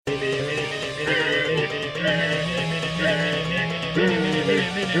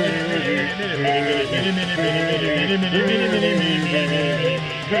Hey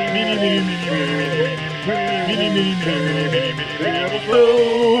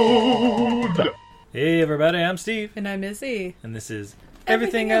everybody, I'm Steve. And I'm Izzy. And this is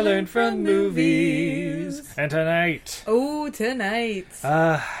Everything I Learned from Movies. And tonight... tonight.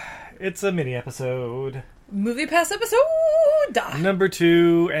 It's a mini episode. Movie Pass episode! Number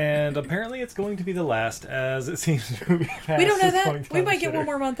 2, and apparently it's going to be the last, as it seems Movie Pass we don't know is that. going We might shitter. get one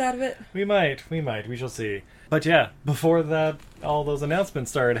more month out of it. We might. We shall see. But yeah, before that, all those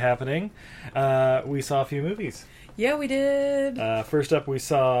announcements started happening, we saw a few movies. Yeah, we did. First up, we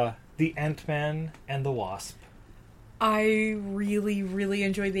saw The Ant-Man and the Wasp. I really, really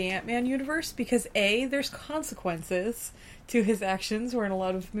enjoyed the Ant-Man universe because A, there's consequences to his actions, where in a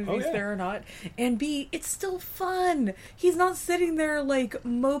lot of movies there are not, and B, it's still fun. He's not sitting there like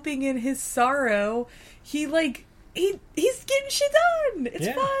moping in his sorrow. He's getting shit done. It's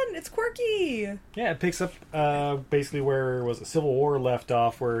fun. It's quirky. Yeah, it picks up basically where was it, Civil War left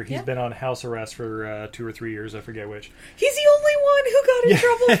off, where he's been on house arrest for 2 or 3 years. I forget which. He's the only one who got in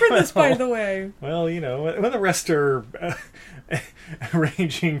trouble for this, by the way. Well, you know, when the rest are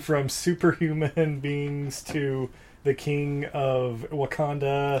ranging from superhuman beings to the king of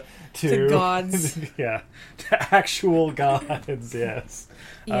Wakanda to gods. Yeah, to actual gods, yes.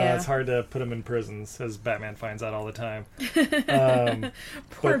 Yeah. It's hard to put them in prisons, as Batman finds out all the time.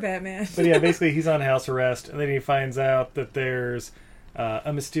 Poor Batman. But yeah, basically he's on house arrest, and then he finds out that there's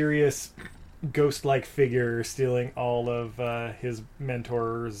a mysterious ghost-like figure stealing all of his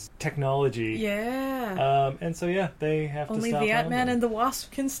mentor's technology. Yeah. And so yeah, they have to Only stop the him. Ant-Man and the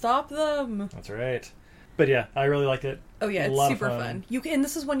Wasp can stop them. That's right. But yeah, I really liked it. Oh yeah, A it's lot super of fun. And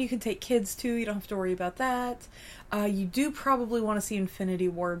this is one you can take kids to. You don't have to worry about that. You do probably want to see Infinity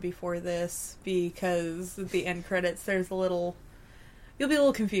War before this, because at the end credits there's you'll be a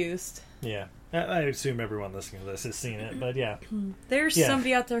little confused. Yeah. I assume everyone listening to this has seen it, but yeah. There's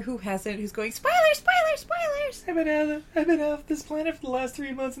somebody out there who hasn't, who's going, spoilers, spoilers, spoilers! I've been off this planet for the last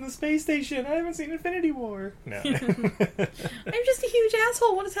 3 months in the space station. I haven't seen Infinity War. No. I'm just a huge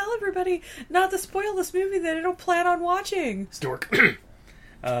asshole. I want to tell everybody not to spoil this movie that I don't plan on watching. Stork.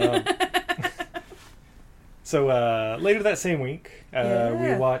 So later that same week,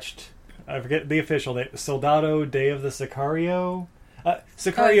 we watched, I forget the official name, Soldado Day of the Sicario.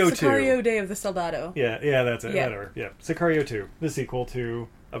 Sicario 2. Sicario Day of the Soldado. Yeah, that's it. Yeah. Whatever. Yeah, Sicario 2, the sequel to,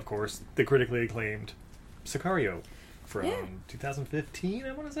 of course, the critically acclaimed Sicario from 2015,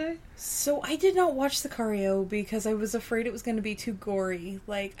 I want to say. So I did not watch Sicario because I was afraid it was going to be too gory.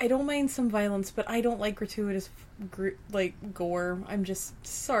 Like, I don't mind some violence, but I don't like gratuitous gore. I'm just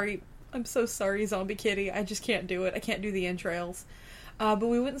sorry. I'm so sorry, Zombie Kitty. I just can't do it. I can't do the entrails. But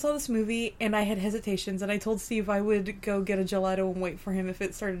we went and saw this movie, and I had hesitations, and I told Steve I would go get a gelato and wait for him if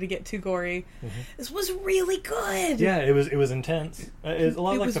it started to get too gory. Mm-hmm. This was really good! Yeah, it was intense. It's a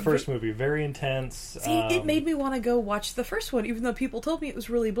lot like the first movie. Very intense. See, it made me want to go watch the first one, even though people told me it was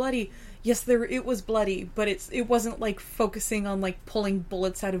really bloody. Yes, it was bloody, but it wasn't, like, focusing on, like, pulling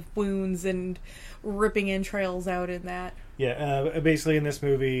bullets out of wounds and ripping entrails out in that. Yeah, basically in this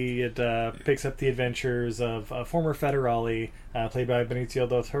movie, it picks up the adventures of a former federale, played by Benicio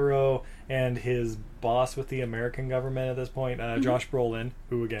del Toro, and his boss with the American government at this point, Josh Brolin,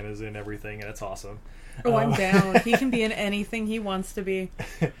 who again is in everything, and it's awesome. Oh, I'm down. He can be in anything he wants to be.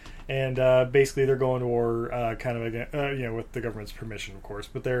 And basically they're going to war, kind of again, with the government's permission, of course.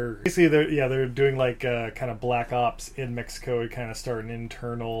 But they're doing like kind of black ops in Mexico to kind of start an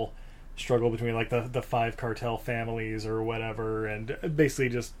internal struggle between like the 5 cartel families or whatever, and basically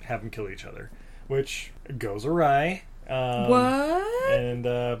just have them kill each other, which goes awry. What? And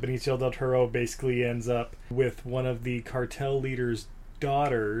Benicio del Toro basically ends up with one of the cartel leader's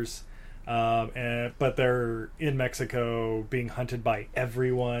daughters, but they're in Mexico being hunted by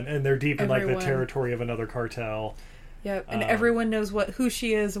everyone, and they're deep in like the territory of another cartel. Yep, and everyone knows who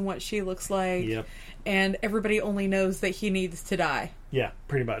she is and what she looks like. Yep. And everybody only knows that he needs to die. Yeah,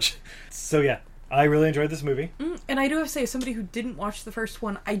 pretty much. So yeah, I really enjoyed this movie. And I do have to say, as somebody who didn't watch the first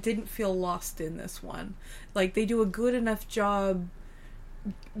one, I didn't feel lost in this one. Like, they do a good enough job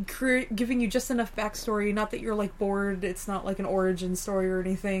giving you just enough backstory. Not that you're, like, bored. It's not like an origin story or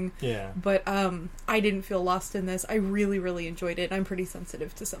anything. Yeah. But I didn't feel lost in this. I really, really enjoyed it. I'm pretty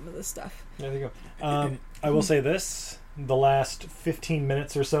sensitive to some of this stuff. There you go. I will say this. The last 15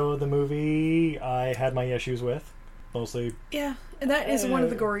 minutes or so of the movie, I had my issues with. Mostly. Yeah, and that is one of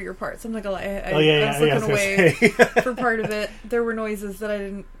the gorier parts. I'm not gonna lie. I was looking away for part of it. There were noises that I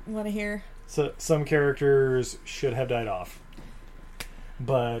didn't want to hear. So some characters should have died off.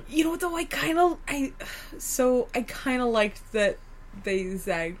 But you know what though, I kind of liked that they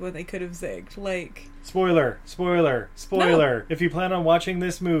zagged when they could have zigged. Like, Spoiler. If you plan on watching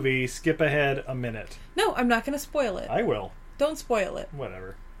this movie, skip ahead a minute. no, I'm not going to spoil it. I will. Don't spoil it.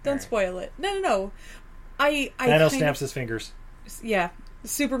 Whatever. Don't Alright. spoil it. No. I Thanos kind snaps his fingers. Yeah,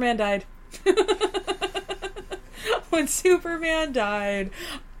 Superman died. When Superman died,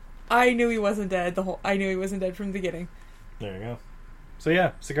 I knew he wasn't dead. I knew he wasn't dead from the beginning. There you go. So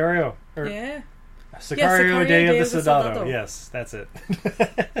yeah, Sicario. Yeah. Sicario, Day of the Soldado. Soldado. Yes, that's it.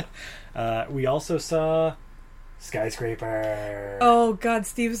 We also saw Skyscraper. Oh God,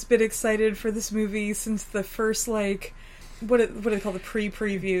 Steve's been excited for this movie since the first what do they call the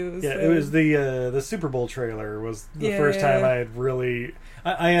pre-previews? Yeah, it was the Super Bowl trailer was the first time I had really.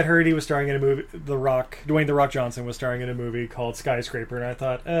 I had heard he was starring in a movie. Dwayne The Rock Johnson was starring in a movie called Skyscraper, and I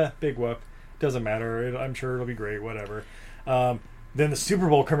thought, big whoop, doesn't matter. I'm sure it'll be great, whatever. Then the Super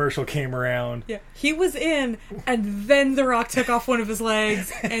Bowl commercial came around. Yeah, he was in, and then The Rock took off one of his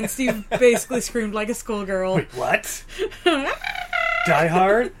legs, and Steve basically screamed like a schoolgirl. Wait, what? Die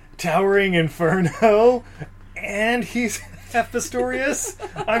Hard, Towering Inferno, and he's Hephaestus.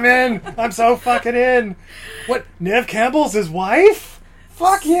 I'm in. I'm so fucking in. What? Neve Campbell's his wife?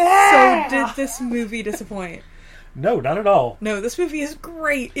 Fuck yeah! So did this movie disappoint? No, not at all. No, this movie is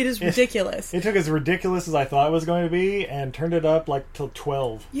great. It is ridiculous. It took as ridiculous as I thought it was going to be and turned it up like till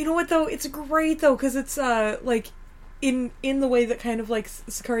 12. You know what though? It's great though because it's like in the way that kind of like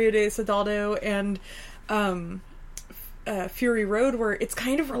Sicario de Soldado and Fury Road, where it's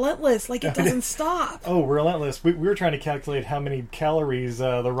kind of relentless. Like it doesn't stop. Oh, relentless! We were trying to calculate how many calories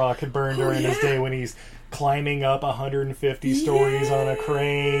The Rock had burned during his day when he's climbing up 150 stories on a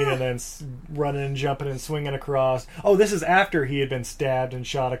crane and then running and jumping and swinging across. Oh, this is after he had been stabbed and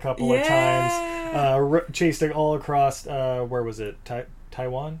shot a couple of times. Chased all across, where was it?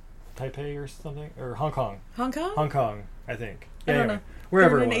 Taiwan? Taipei or something? Or Hong Kong? Hong Kong? Hong Kong, I think. I don't know.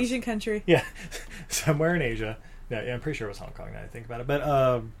 Wherever They're it in was. an Asian country. Yeah, somewhere in Asia. Yeah, I'm pretty sure it was Hong Kong now I think about it.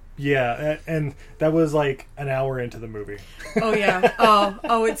 But, yeah, and that was like an hour into the movie. Oh yeah.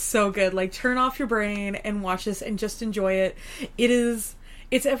 Oh, it's so good. Like, turn off your brain and watch this and just enjoy it.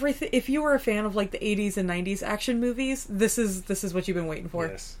 It's everything. If you were a fan of like the 80s and 90s action movies, this is what you've been waiting for.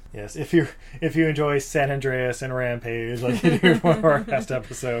 Yes. If you enjoy San Andreas and Rampage like you do for our past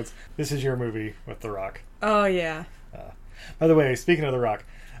episodes, this is your movie with The Rock. Oh yeah. By the way, speaking of The Rock,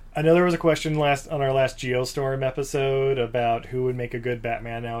 I know there was a question on our last Geostorm episode about who would make a good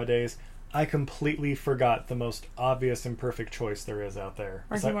Batman nowadays. I completely forgot the most obvious and perfect choice there is out there.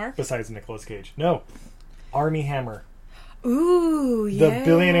 Besides Nicolas Cage. No. Armie Hammer. Ooh, yeah. The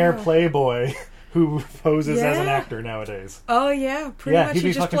billionaire playboy who poses as an actor nowadays. Oh, yeah. Pretty much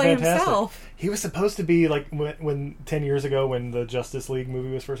he just play himself. He was supposed to be, like, when 10 years ago when the Justice League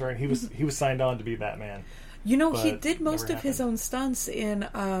movie was first starting, he was signed on to be Batman. You know, he did most of his own stunts in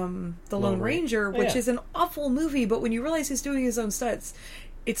The Lone Ranger, which is an awful movie, but when you realize he's doing his own stunts,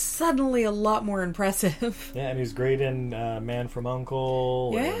 it's suddenly a lot more impressive. Yeah, and he's great in Man from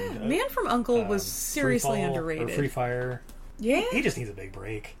U.N.C.L.E. Yeah, and, Man from U.N.C.L.E. was seriously underrated. Or Free Fire. Yeah. He just needs a big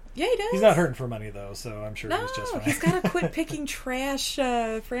break. Yeah, he does. He's not hurting for money, though, so I'm sure he's just fine. He's got to quit picking trash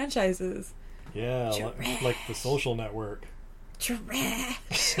franchises. Yeah, like The Social Network.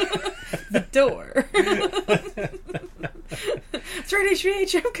 Trash. The door. It's right,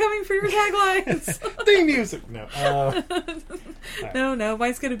 HVH. I'm coming for your taglines. Theme music. No. Right. No.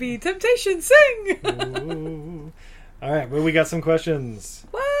 Mine's going to be Temptation. Sing. Ooh. All right. Well, we got some questions.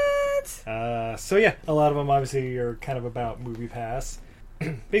 What? So yeah, a lot of them obviously are kind of about MoviePass.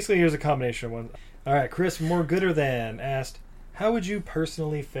 Basically, here's a combination of ones. All right. Chris More Gooder Than asked, "How would you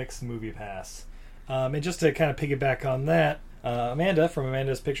personally fix MoviePass?" And just to kind of piggyback on that. Amanda from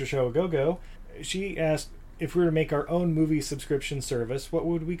Amanda's Picture Show Go-Go, she asked if we were to make our own movie subscription service, what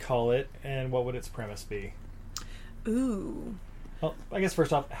would we call it and what would its premise be? Ooh. Well, I guess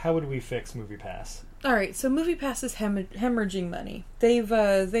first off, how would we fix MoviePass? All right, so MoviePass is hemorrhaging money. They've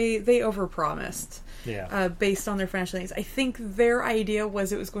they overpromised. Yeah. Based on their financial needs. I think their idea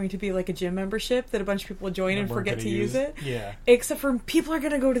was it was going to be like a gym membership that a bunch of people would join and forget to use it. Yeah. Except for people are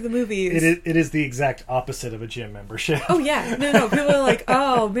going to go to the movies. It is the exact opposite of a gym membership. Oh yeah. No. People are like,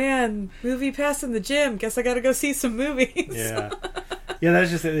 oh man, MoviePass in the gym. Guess I got to go see some movies. Yeah. Yeah,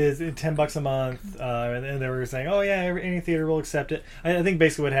 that's just it is $10 a month, and they were saying, "Oh yeah, any theater will accept it." I think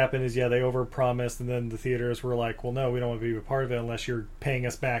basically what happened is, they overpromised, and then the theaters were like, "Well, no, we don't want to be a part of it unless you're paying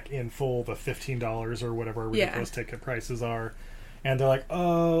us back in full the $15 or whatever ridiculous ticket prices are." And they're like,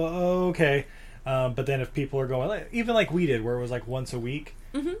 "Oh, okay." But then if people are going, even like we did, where it was like once a week,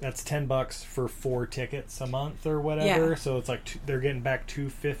 that's $10 for 4 tickets a month or whatever. Yeah. So it's like they're getting back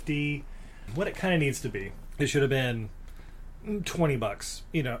 $250. What it kind of needs to be, it should have been $20,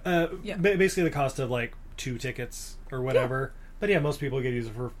 Yeah. basically the cost of like 2 tickets or whatever. But yeah, most people get to use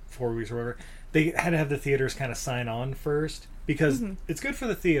it for 4 weeks or whatever. They had to have the theaters kind of sign on first because it's good for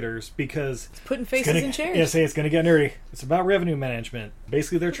the theaters because It's putting faces in chairs. Yeah, say it's going to get nerdy. It's about revenue management.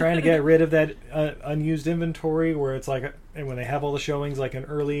 Basically, they're trying to get rid of that unused inventory where it's like, and when they have all the showings like an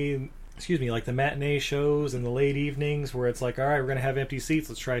early, like the matinee shows and the late evenings where it's like, all right, we're going to have empty seats.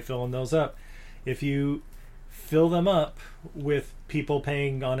 Let's try filling those up. If you fill them up with people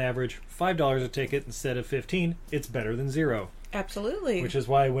paying on average $5 a ticket instead of $15, it's better than zero. Absolutely. Which is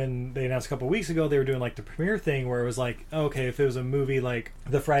why when they announced a couple of weeks ago, they were doing like the premiere thing where it was like, okay, if it was a movie like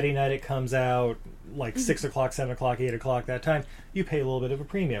the Friday night it comes out, like 6 o'clock, 7 o'clock, 8 o'clock that time, you pay a little bit of a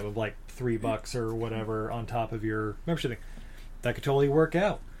premium of like $3 or whatever on top of your membership thing. That could totally work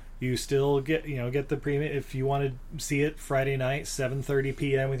out. You still get the premium. If you want to see it Friday night, 7:30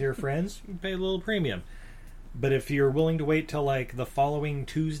 p.m. with your friends, you pay a little premium. But if you're willing to wait till like the following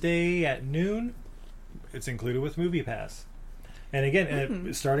Tuesday at noon, it's included with MoviePass. And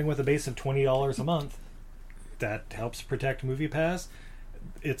again, starting with a base of $20 a month, that helps protect MoviePass.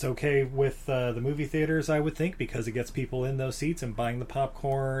 It's okay with the movie theaters, I would think, because it gets people in those seats and buying the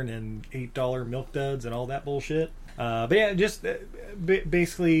popcorn and $8 milk duds and all that bullshit. But yeah, just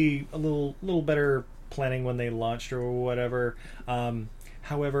basically a little better planning when they launched or whatever.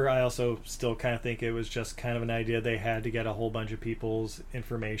 However, I also still kind of think it was just kind of an idea they had to get a whole bunch of people's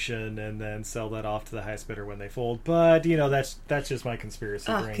information and then sell that off to the highest bidder when they fold. But, that's just my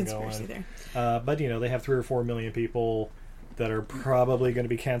conspiracy brain going. But, they have 3 or 4 million people that are probably going to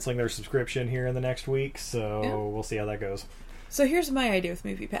be canceling their subscription here in the next week. So we'll see how that goes. So here's my idea with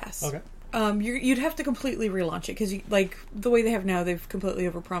MoviePass. Okay. You'd have to completely relaunch it because, like, the way they have now, they've completely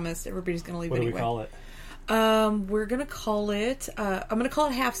overpromised. Everybody's going to leave it anyway. What do we call it? We're going to call it, I'm going to call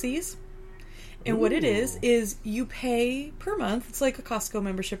it Halfsies. And what it is you pay per month. It's like a Costco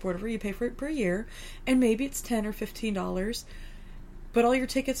membership or whatever. You pay for it per year. And maybe it's $10 or $15. But all your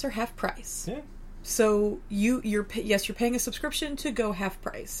tickets are half price. Yeah. So you're paying a subscription to go half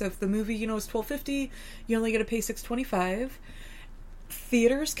price. So if the movie, is $12.50, you only got to pay $6.25.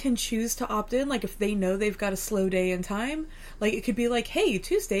 Theaters can choose to opt in, like if they know they've got a slow day in time, like it could be like, hey,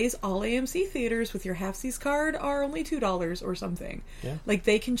 Tuesdays all AMC theaters with your Halfsies card are only $2 or something. Yeah. Like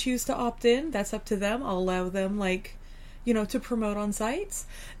they can choose to opt in. That's up to them. I'll allow them to promote on sites.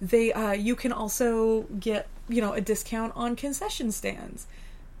 You can also get a discount on concession stands.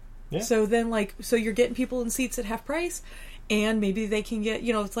 Yeah. So then so you're getting people in seats at half price, and maybe they can get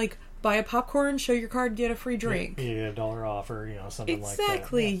it's like, buy a popcorn, show your card, get a free drink. You get $1 off or, something like that.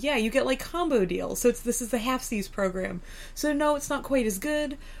 Exactly. Yeah, you get like combo deals. So this is the Halfsies program. So no, it's not quite as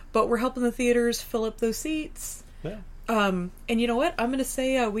good, but we're helping the theaters fill up those seats. Yeah. And you know what? I'm going to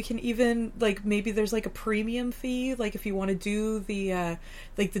say we can even, maybe there's a premium fee, if you want to do the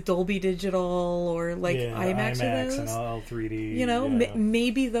Dolby Digital or IMAX or those. And all 3D.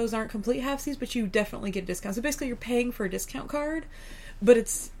 Maybe those aren't complete Halfsies, but you definitely get discounts. So basically you're paying for a discount card, but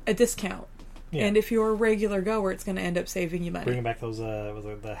it's a discount. Yeah. And if you're a regular goer, it's going to end up saving you money. Bringing back those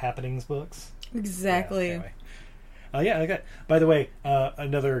the Happenings books. Exactly. Yeah, anyway. I got. By the way,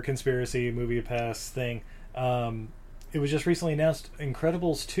 another conspiracy MoviePass thing. It was just recently announced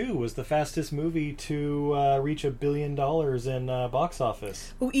Incredibles 2 was the fastest movie to reach $1 billion in box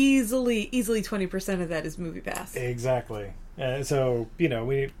office. Oh, easily 20% of that is MoviePass. Exactly. So,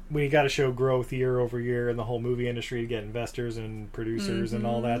 we got to show growth year over year in the whole movie industry to get investors and producers and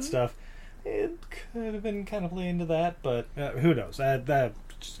all that stuff. It could have been kind of playing into that, but who knows? That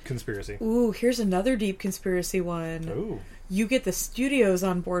conspiracy. Ooh, here's another deep conspiracy one. Ooh. You get the studios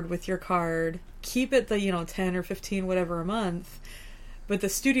on board with your card, keep it the 10 or 15 whatever a month, but the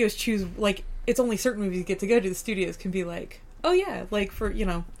studios choose, it's only certain movies you get to go to. The studios can be like, oh yeah, for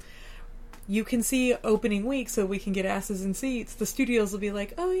you can see opening week so we can get asses in seats. The studios will be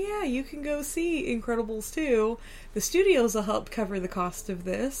like, oh yeah, you can go see Incredibles 2. The studios will help cover the cost of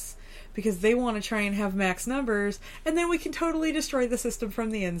this because they want to try and have max numbers, and then we can totally destroy the system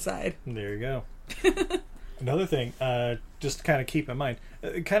from the inside. There you go. Another thing, just to kind of keep in mind,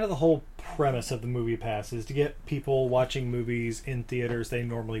 kind of the whole premise of the MoviePass is to get people watching movies in theaters they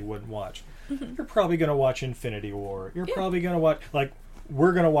normally wouldn't watch. Mm-hmm. You're probably going to watch Infinity War. You're probably going to watch,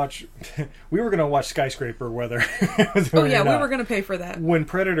 we're going to watch, we were going to watch Skyscraper, whether oh yeah, we were going to pay for that. When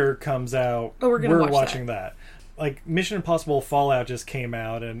Predator comes out, we're watching that. Mission Impossible Fallout just came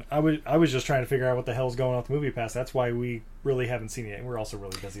out, and I was just trying to figure out what the hell's going on with MoviePass. That's why we really haven't seen it. We're also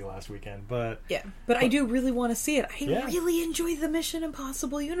really busy last weekend, but I do really want to see it. I really enjoy the Mission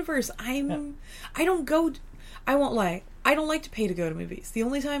Impossible universe. I I won't lie. I don't like to pay to go to movies. The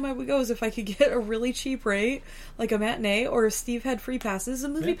only time I would go is if I could get a really cheap rate, like a matinee, or if Steve had free passes. The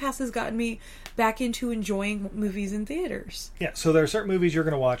movie pass has gotten me back into enjoying movies in theaters. Yeah, so there are certain movies you're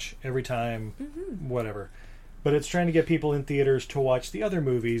going to watch every time, whatever. But it's trying to get people in theaters to watch the other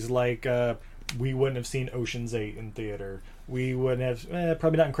movies, like we wouldn't have seen Ocean's 8 in theater. We wouldn't have,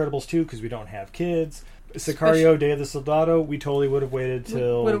 probably not Incredibles 2 because we don't have kids. Sicario, Day of the Soldado, we totally would have waited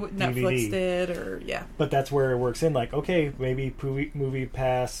till what DVD. Netflix did, or yeah. But that's where it works in. Like, okay, maybe Movie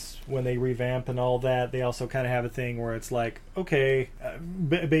Pass, when they revamp and all that, they also kind of have a thing where it's like, okay,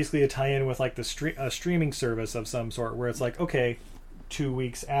 basically a tie-in with like a streaming service of some sort, where it's like, okay, 2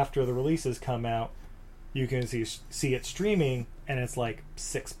 weeks after the releases come out, you can see it streaming, and it's like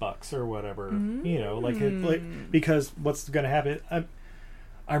 $6 or whatever, you know, like because what's going to happen?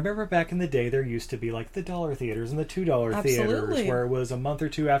 I remember back in the day there used to be like the dollar theaters and the $2 theaters, where it was a month or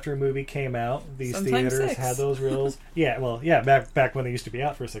two after a movie came out. These Sometimes theaters 6. had those reels. Back when they used to be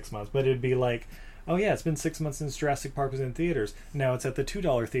out for 6 months, but it'd be like, oh yeah, it's been 6 months since Jurassic Park was in theaters. Now it's at the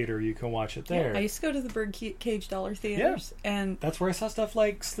 $2 theater. You can watch it there. Yeah, I used to go to the Birdcage dollar theaters, and that's where I saw stuff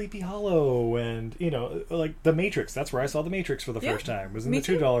like Sleepy Hollow and, you know, like The Matrix. That's where I saw The Matrix for the first time. It was in the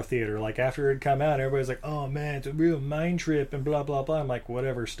 $2 theater. Like after it had come out, everybody's like, oh man, it's a real mind trip and blah blah blah. I'm like,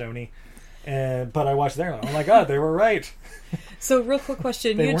 whatever, Stony. But I watched there. Oh my god, they were right. So real quick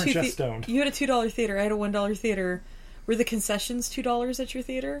question: They weren't just stoned. You had a $2 theater. I had a $1 theater. Were the concessions $2 at your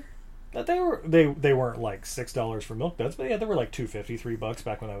theater? But they weren't like $6 for milk duds, but yeah, they were like $2.50, $3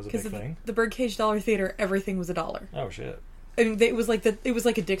 back when that was a big thing. The Birdcage dollar theater, everything was $1. Oh shit! I mean, it was like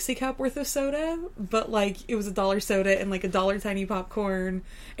a Dixie cup worth of soda, but like it was $1 soda and like $1 tiny popcorn,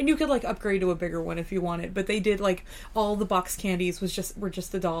 and you could like upgrade to a bigger one if you wanted. But they did like all the box candies were just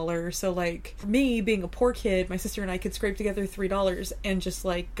 $1. So like me being a poor kid, my sister and I could scrape together $3 and just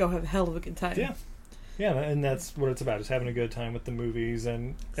like go have a hell of a good time. Yeah. Yeah, and that's what it's about, is having a good time with the movies,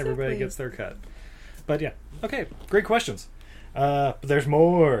 and everybody gets their cut. But yeah, okay, great questions. But there's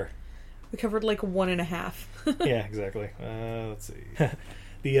more. We covered like 1.5. Yeah, exactly. Let's see.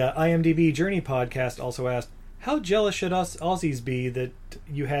 The IMDb Journey podcast also asked, how jealous should us Aussies be that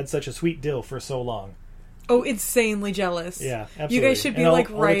you had such a sweet dill for so long? Oh, insanely jealous. Yeah, absolutely. You guys should be and like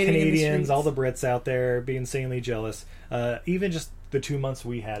all rioting the Canadians, in the streets. all the Brits out there, be insanely jealous. Even just the 2 months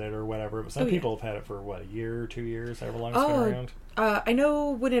we had it or whatever. Some people have had it for, what, a year or 2 years, however long it's been around? I know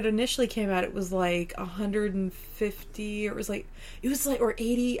when it initially came out, it was like 150, or it was like, or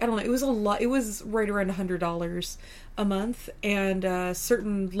 80, I don't know, it was a lot, it was right around $100 a month, and a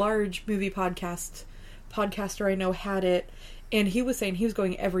certain large movie podcaster I know had it, and he was saying he was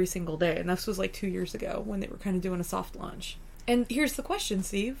going every single day, and this was like 2 years ago when they were kind of doing a soft launch. And here's the question,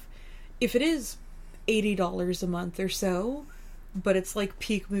 Steve. If it is $80 a month or so, but it's like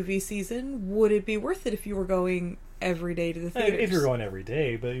peak movie season, would it be worth it if you were going every day to the theaters? If you're going every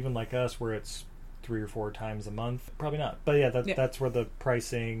day, but even like us, where it's 3 or 4 times a month, probably not. But yeah, that's where the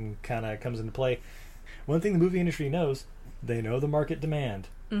pricing kind of comes into play. One thing the movie industry knows, they know the market demand.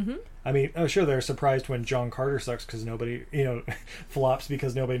 Mm-hmm. I mean, sure, they're surprised when John Carter sucks because nobody, flops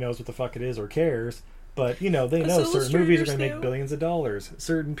because nobody knows what the fuck it is or cares. But, they know certain movies are going to make billions of dollars.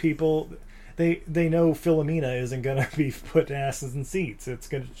 Certain people... They know Philomena isn't going to be put asses in seats. It's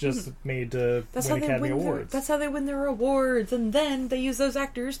just made to win Academy Awards. That's how they win their awards, and then they use those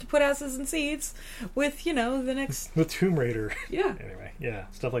actors to put asses in seats with, the next... With Tomb Raider. Yeah. Anyway, yeah,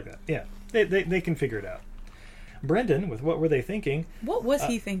 stuff like that. Yeah, they can figure it out. Brendan, with What Were They Thinking? What was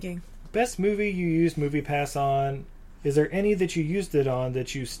he thinking? Best movie you used Movie Pass on. Is there any that you used it on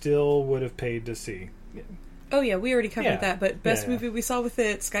that you still would have paid to see? Oh, yeah, we already covered that, but best movie we saw with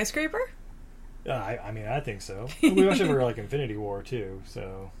it, Skyscraper? I think so. We watched it for like Infinity War too.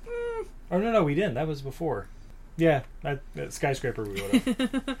 So, or no, we didn't. That was before. Yeah, Skyscraper we would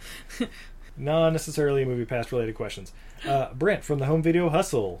have. Not necessarily movie pass related questions. Brent from the Home Video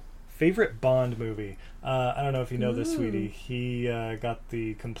Hustle. Favorite Bond movie? I don't know if you know this, sweetie. He got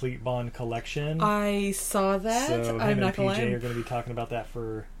the complete Bond collection. I saw that. So I'm not and gonna PJ lie. are going to be talking about that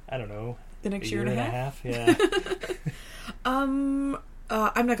for, I don't know, the next year and a half. Yeah.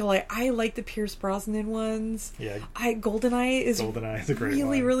 I'm not gonna lie, I like the Pierce Brosnan ones. Yeah. GoldenEye is a great really,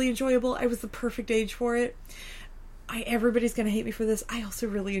 one. Really enjoyable. I was the perfect age for it. Everybody's gonna hate me for this. I also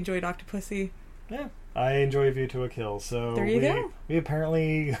really enjoyed Octopussy. Yeah. I enjoy View to a Kill, so there you go. We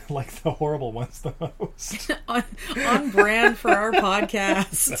apparently like the horrible ones the most. on brand for our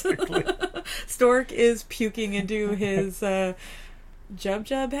podcast. Exactly. Stork is puking into his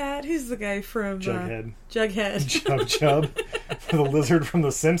Jub hat? Who's the guy from... Jughead. Jughead. Jub. The lizard from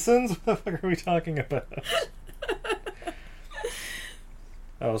The Simpsons? What the fuck are we talking about?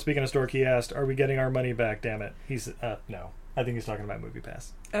 Oh, speaking of Stork, he asked, "Are we getting our money back? Damn it!" He's no. I think he's talking about Movie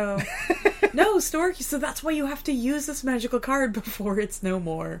Pass. Oh. No, Stork, so that's why you have to use this magical card before it's no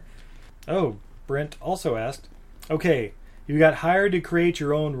more. Oh, Brent also asked, "Okay, you got hired to create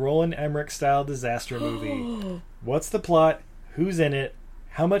your own Roland Emmerich-style disaster movie. What's the plot? Who's in it?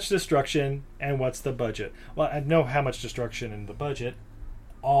 How much destruction? And what's the budget?" Well, I know how much destruction in the budget.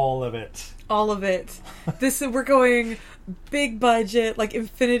 All of it. All of it. We're going big budget, like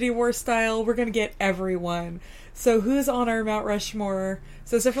Infinity War style. We're going to get everyone. So who's on our Mount Rushmore?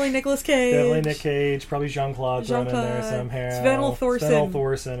 So it's definitely Nicolas Cage. Definitely Nick Cage. Probably Jean-Claude thrown in there somehow. Sven-Ole Thorsen. Sven-Ole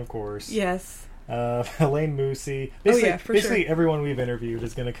Thorsen, of course. Yes. Elaine Moosey. Basically everyone we've interviewed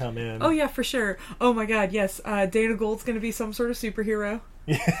is going to come in. Oh, yeah, for sure. Oh, my God, yes. Dana Gould's going to be some sort of superhero.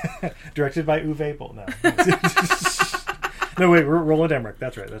 Yeah. Directed by Uwe Boll. No. No, wait, Roland Emmerich.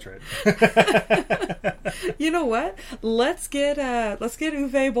 That's right. You know what? Let's get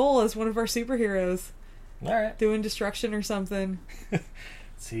Uwe Boll as one of our superheroes. All right. Doing destruction or something. Let's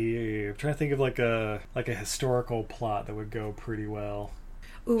see, I'm trying to think of like a historical plot that would go pretty well.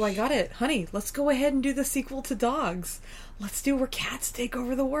 Ooh, I got it. Honey, let's go ahead and do the sequel to Dogs. Let's do where cats take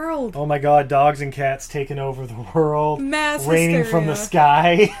over the world. Oh my god, dogs and cats taking over the world. Mass raining hysteria. from the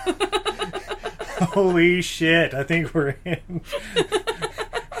sky. Holy shit, I think we're in.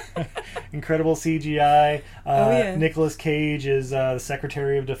 Incredible CGI. Yeah. Nicolas Cage is the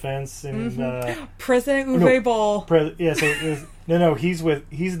Secretary of Defense and President Uwe Boll. He's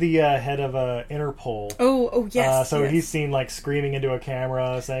the head of Interpol. Oh yes. So yes. he's seen like screaming into a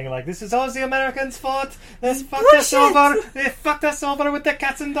camera, saying like, "This is all the Americans' fault. They fucked Bullshit. us over. They fucked us over with the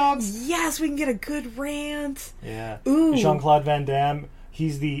cats and dogs." Yes, we can get a good rant. Yeah. Ooh. Jean-Claude Van Damme.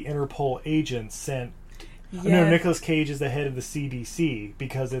 He's the Interpol agent sent. Yeah. No, Nicolas Cage is the head of the CDC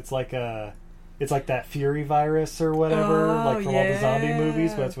because it's like that Fury virus or whatever, like from all the zombie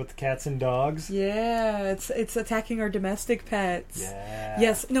movies, but it's with the cats and dogs. Yeah, it's attacking our domestic pets. Yeah.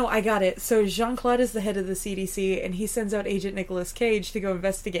 Yes, no, I got it. So Jean-Claude is the head of the CDC, and he sends out Agent Nicolas Cage to go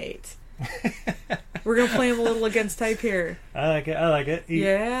investigate. We're gonna play him a little against type here. I like it.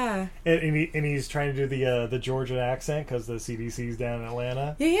 Yeah. And he's trying to do the Georgia accent because the CDC's down in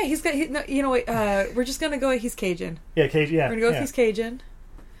Atlanta. Yeah. He's got. You know what? We're just gonna go. He's Cajun. Yeah, Cajun. Yeah. We're gonna go with he's Cajun.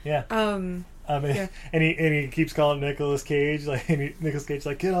 Yeah. Yeah. And he keeps calling Nicolas Cage Nicolas Cage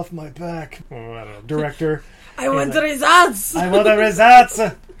like, "Get off my back." Oh, I don't know. Director. I want the results. I want the results.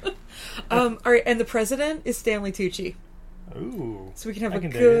 All right, and the president is Stanley Tucci. Ooh. So we can have a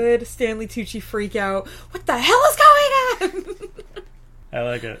good Stanley Tucci freak out. What the hell is going on? I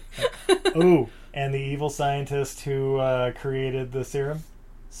like it. Ooh, and the evil scientist who created the serum,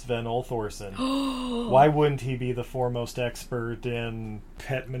 Sven-Ole Thorsen. Why wouldn't he be the foremost expert in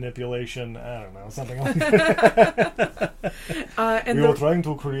pet manipulation? I don't know, something like that. We were trying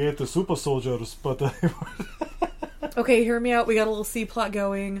to create the super soldiers, but... Okay, hear me out. We got a little C plot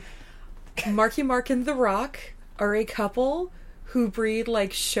going. Marky Mark and The Rock are a couple who breed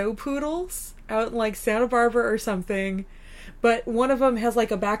like show poodles out in like Santa Barbara or something, but one of them has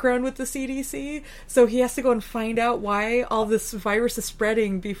like a background with the CDC, so he has to go and find out why all this virus is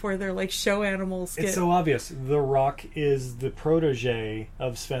spreading before their like show animals get... It's so obvious. The Rock is the protege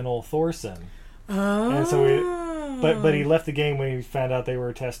of Sven-Ole Thorsen. Oh. And so but he left the game when he found out they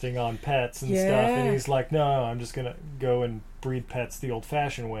were testing on pets and stuff, and he's like, no, I'm just gonna go and breed pets the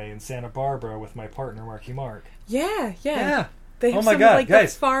old-fashioned way in Santa Barbara with my partner Marky Mark. Yeah. They have oh my some God, of like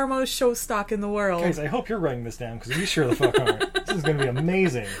guys. the farmost show stock in the world. Guys, I hope you're writing this down because we sure the fuck aren't. This is going to be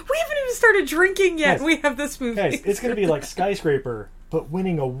amazing. We haven't even started drinking yet. Guys, we have this movie. Guys, it's going to be like Skyscraper, but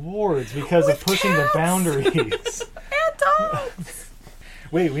winning awards because of pushing cats. the boundaries. And dogs.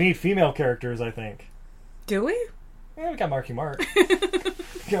 Wait, we need female characters, I think. Do we? Yeah, we got Marky Mark.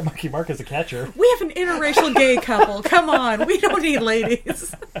 We got Marky Mark as a catcher. We have an interracial gay couple. Come on, we don't need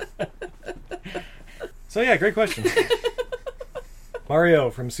ladies. So yeah, great question. Mario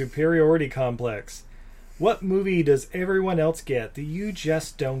from Superiority Complex. What movie does everyone else get that you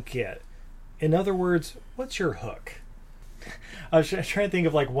just don't get? In other words, what's your hook? I was trying to think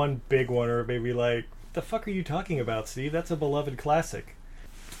of like one big one, or maybe like, the fuck are you talking about, Steve? That's a beloved classic.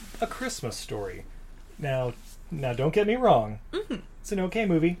 A Christmas Story. Now don't get me wrong. Mm-hmm. It's an okay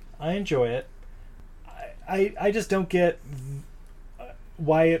movie. I enjoy it. I just don't get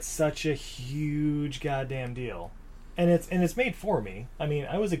why it's such a huge goddamn deal. And it's made for me. I mean,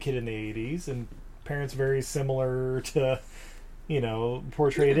 I was a kid in the 80s, and parents very similar to,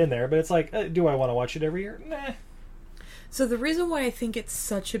 portrayed in there. But it's like, do I want to watch it every year? Nah. So the reason why I think it's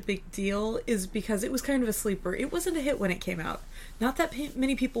such a big deal is because it was kind of a sleeper. It wasn't a hit when it came out. Not that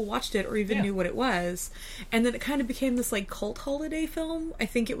many people watched it or even knew what it was. And then it kind of became this like cult holiday film. I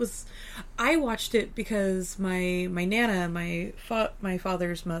think it was... I watched it because my Nana, my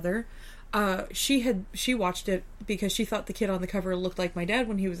father's mother, she watched it because she thought the kid on the cover looked like my dad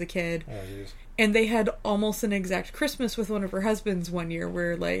when he was a kid. Oh, geez. And they had almost an exact Christmas with one of her husbands one year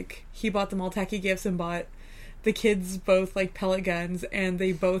where like he bought them all tacky gifts and bought the kids both like pellet guns, and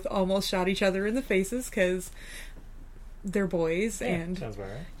they both almost shot each other in the faces because they're boys. Yeah, and sounds about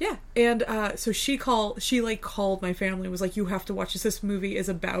right. yeah, and so she called my family and was like, you have to watch this movie is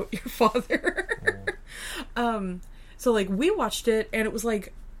about your father. So like we watched it, and it was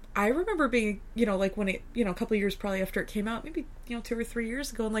like, I remember being, like when it, a couple of years probably after it came out, maybe 2 or 3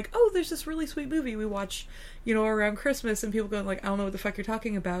 years ago, and like, oh, there's this really sweet movie we watch around Christmas, and people going like, I don't know what the fuck you're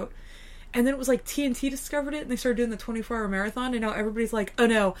talking about. And then it was like TNT discovered it, and they started doing the 24-hour marathon, and now everybody's like, oh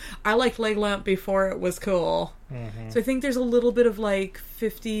no, I liked Leglamp before it was cool. Mm-hmm. So I think there's a little bit of like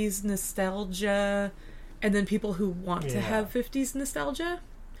 50s nostalgia, and then people who want to have 50s nostalgia.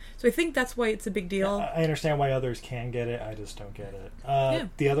 So I think that's why it's a big deal. I understand why others can get it, I just don't get it.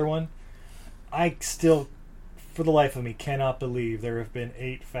 The other one, I still, for the life of me, cannot believe there have been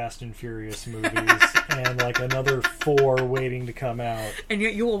 8 Fast and Furious movies and like another 4 waiting to come out. And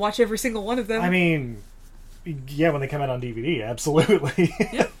yet you will watch every single one of them. I mean, yeah, when they come out on DVD, absolutely.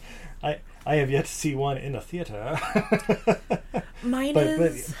 Yep. I have yet to see one in a theater. Mine but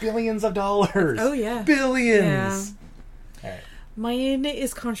is... billions of dollars. Oh, yeah. Billions! Yeah. All right. Mine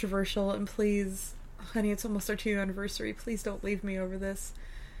is controversial, and please, honey, it's almost our 2-year anniversary. Please don't leave me over this.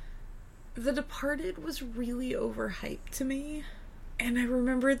 The Departed was really overhyped to me, and I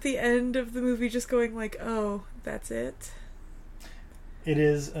remember at the end of the movie just going like, oh, that's it? It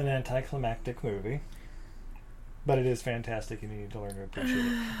is an anticlimactic movie, but it is fantastic, and you need to learn to appreciate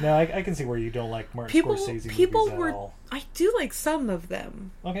it. Now, I can see where you don't like Martin Scorsese movies at all. I do like some of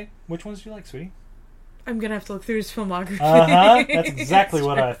them. Okay, which ones do you like, sweetie? I'm gonna have to look through his filmography. That's exactly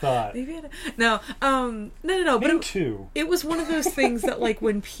what I thought. No. Me but too. It was one of those things that, like,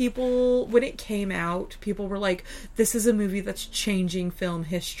 when it came out, people were like, "This is a movie that's changing film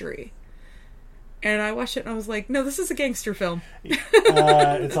history." And I watched it and I was like, "No, this is a gangster film."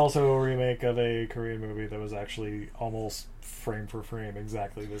 It's also a remake of a Korean movie that was actually almost frame for frame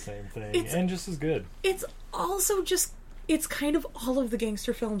exactly the same thing, and just as good. It's also just. It's kind of all of the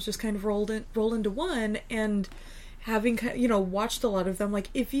gangster films just kind of roll into one, and having watched a lot of them, like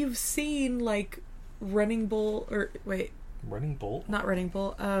if you've seen like Running Bull Running Bull? Not Running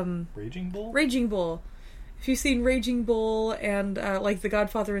Bull, Raging Bull? Raging Bull. If you've seen Raging Bull and like The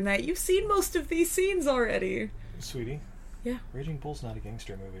Godfather and that, you've seen most of these scenes already. Sweetie? Yeah. Raging Bull's not a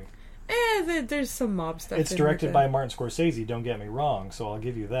gangster movie. There's some mob stuff. It's directed by Martin Scorsese, don't get me wrong, so I'll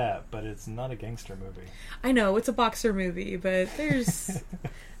give you that, but it's not a gangster movie. I know, it's a boxer movie, but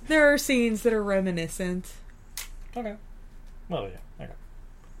there are scenes that are reminiscent. Okay. Well, yeah. Okay.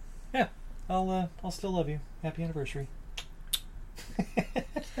 Yeah, I'll still love you. Happy anniversary.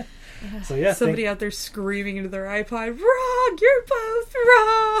 So yeah, somebody out there screaming into their iPod, "Wrong! You're both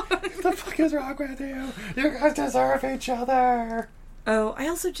wrong! What the fuck is wrong with you? You guys deserve each other!" Oh,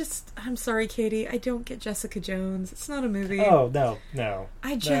 I'm sorry, Katie. I don't get Jessica Jones. It's not a movie. Oh, no.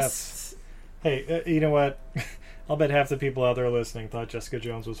 Hey, you know what? I'll bet half the people out there listening thought Jessica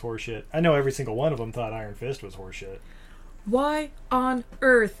Jones was horseshit. I know every single one of them thought Iron Fist was horseshit. Why on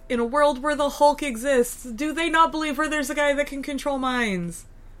earth, in a world where the Hulk exists, do they not believe there's a guy that can control minds?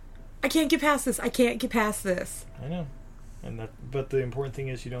 I can't get past this. I know. But the important thing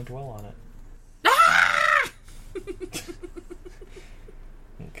is you don't dwell on it. Ah!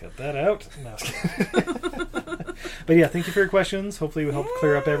 Cut that out. No. But yeah, thank you for your questions. Hopefully we helped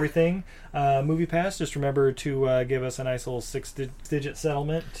clear up everything. Movie Pass, just remember to give us a nice little 6-digit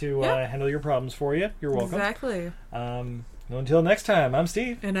settlement to handle your problems for you. You're welcome. Exactly. Until next time, I'm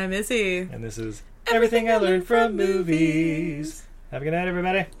Steve. And I'm Izzy. And this is Everything I Learned from Movies. Have a good night,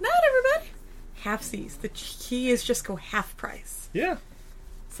 everybody. Night, everybody. Halfsies. The key is just go half price. Yeah.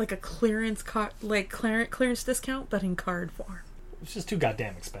 It's like a clearance clearance discount, but in card form. It's just too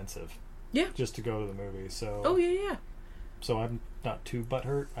goddamn expensive. Yeah. Just to go to the movie. So. Oh yeah. So I'm not too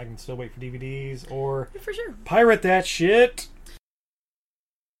butthurt. I can still wait for DVDs or for sure pirate that shit.